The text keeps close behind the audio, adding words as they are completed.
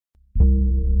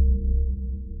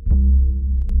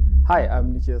Hi,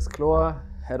 I'm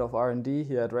Joseph-von-Fraunhofer-Str, Head of R&D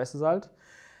here at Pfinztal,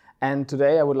 and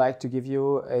today I would like to give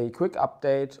you a quick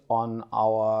update on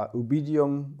our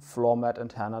Ubidium floor mat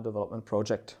antenna development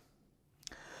project.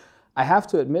 I have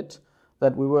to admit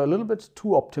that we were a little bit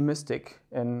too optimistic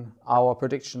in our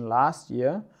prediction last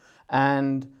year,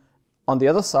 and on the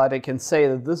other side I can say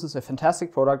that this is a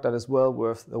fantastic product that is well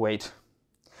worth the wait.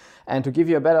 And to give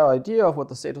you a better idea of what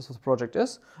the status of the project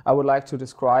is, I would like to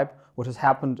describe what has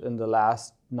happened in the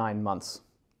last 9 months.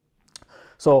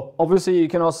 So obviously you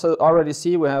can also already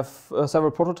see we have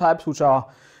several prototypes which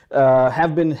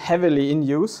have been heavily in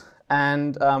use,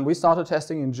 and we started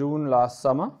testing in June last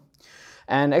summer.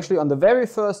 And actually on the very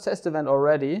first test event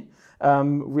already,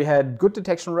 we had good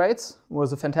detection rates. It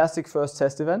was a fantastic first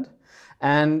test event.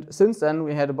 And since then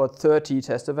we had about 30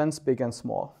 test events, big and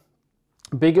small.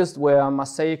 Biggest were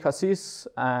Marseille-Cassis,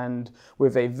 and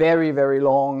with a very, very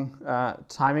long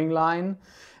timing line,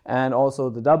 and also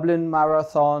the Dublin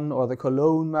Marathon or the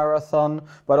Cologne Marathon,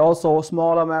 but also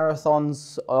smaller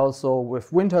marathons, also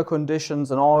with winter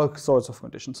conditions and all sorts of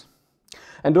conditions.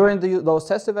 And during those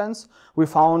test events, we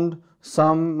found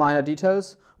some minor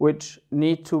details which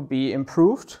need to be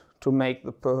improved to make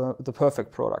the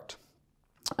perfect product.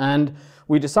 And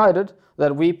we decided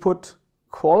that we put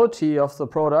quality of the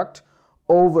product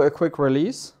over a quick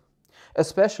release,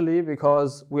 especially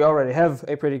because we already have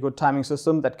a pretty good timing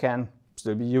system that can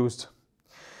still be used.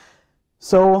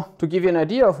 So to give you an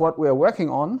idea of what we are working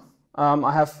on,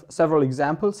 I have several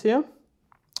examples here.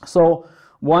 So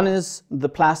one is the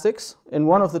plastics. In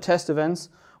one of the test events,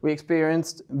 we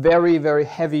experienced very, very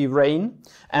heavy rain,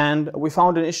 and we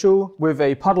found an issue with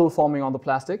a puddle forming on the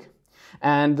plastic.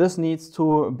 And this needs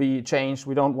to be changed.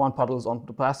 We don't want puddles on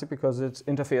the plastic because it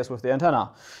interferes with the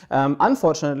antenna.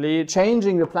 Unfortunately,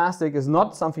 changing the plastic is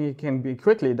not something that can be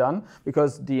quickly done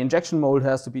because the injection mold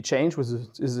has to be changed, which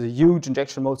is a huge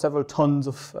injection mold, several tons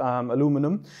of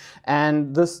aluminum.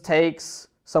 And this takes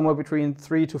somewhere between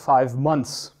 3 to 5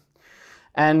 months.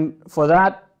 And for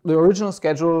that, the original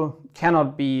schedule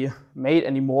cannot be made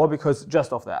anymore because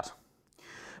just of that.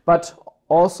 But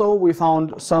also, we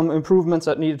found some improvements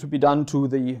that needed to be done to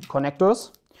the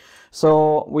connectors.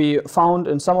 So we found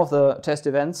in some of the test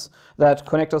events that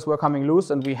connectors were coming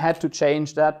loose, and we had to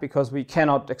change that because we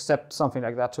cannot accept something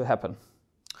like that to happen.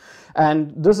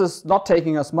 And this is not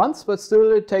taking us months, but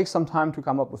still it takes some time to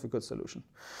come up with a good solution.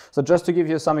 So just to give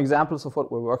you some examples of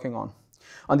what we're working on.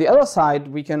 On the other side,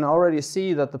 we can already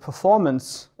see that the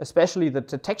performance, especially the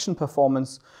detection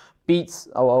performance, beats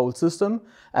our old system,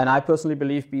 and I personally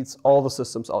believe beats all the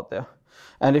systems out there.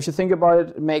 And if you think about it,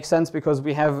 it makes sense because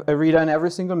we have a reader in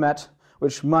every single mat,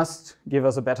 which must give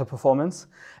us a better performance.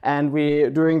 And we,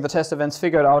 during the test events,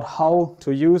 figured out how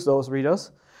to use those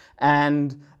readers.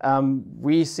 And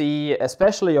we see,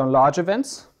 especially on large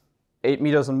events, 8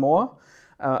 meters and more,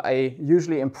 a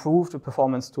usually improved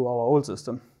performance to our old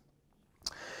system.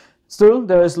 Still,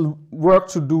 there is work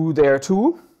to do there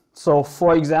too. So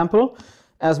for example,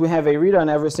 as we have a reader in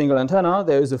every single antenna,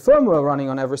 there is a firmware running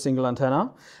on every single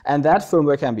antenna, and that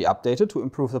firmware can be updated to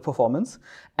improve the performance.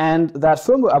 And that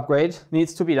firmware upgrade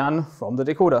needs to be done from the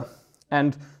decoder.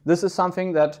 And this is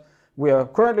something that we are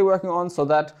currently working on, so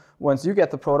that once you get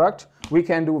the product, we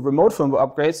can do remote firmware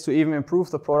upgrades to even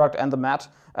improve the product and the mat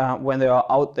when they are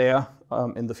out there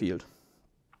in the field.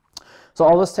 So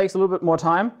all this takes a little bit more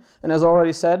time, and as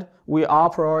already said, we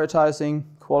are prioritizing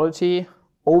quality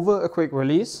over a quick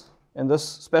release. In this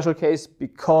special case,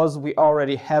 because we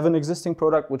already have an existing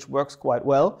product which works quite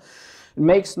well, it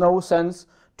makes no sense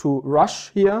to rush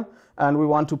here, and we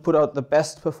want to put out the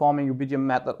best performing Ubidium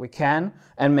mat that we can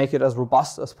and make it as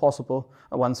robust as possible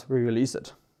once we release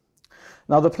it.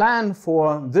 Now the plan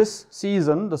for this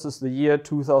season, this is the year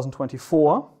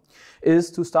 2024,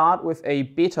 is to start with a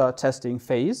beta testing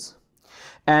phase,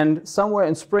 and somewhere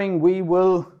in spring we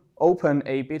will open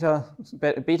a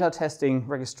beta testing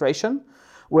registration,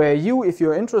 where you, if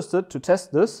you're interested to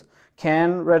test this,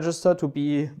 can register to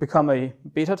become a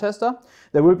beta tester.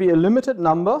 There will be a limited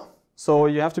number, so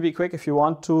you have to be quick if you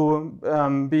want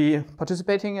to be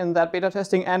participating in that beta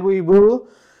testing, and we will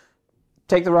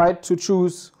take the right to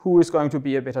choose who is going to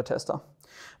be a beta tester.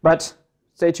 But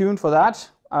stay tuned for that.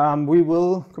 We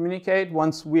will communicate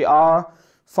once we are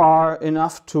far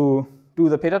enough to do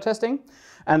the beta testing,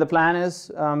 and the plan is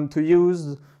to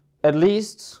use at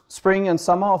least spring and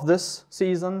summer of this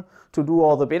season to do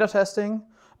all the beta testing,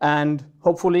 and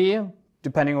hopefully,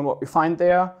 depending on what we find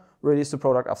there, release the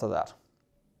product after that.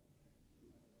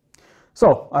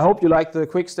 So I hope you liked the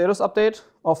quick status update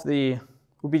of the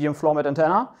Ubidium floor mat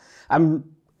antenna.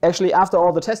 Actually, after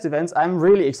all the test events, I'm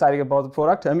really excited about the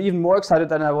product. I'm even more excited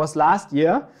than I was last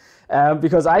year.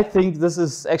 because I think this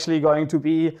is actually going to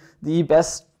be the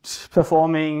best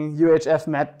performing UHF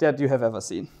mat that you have ever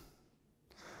seen.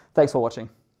 Thanks for watching.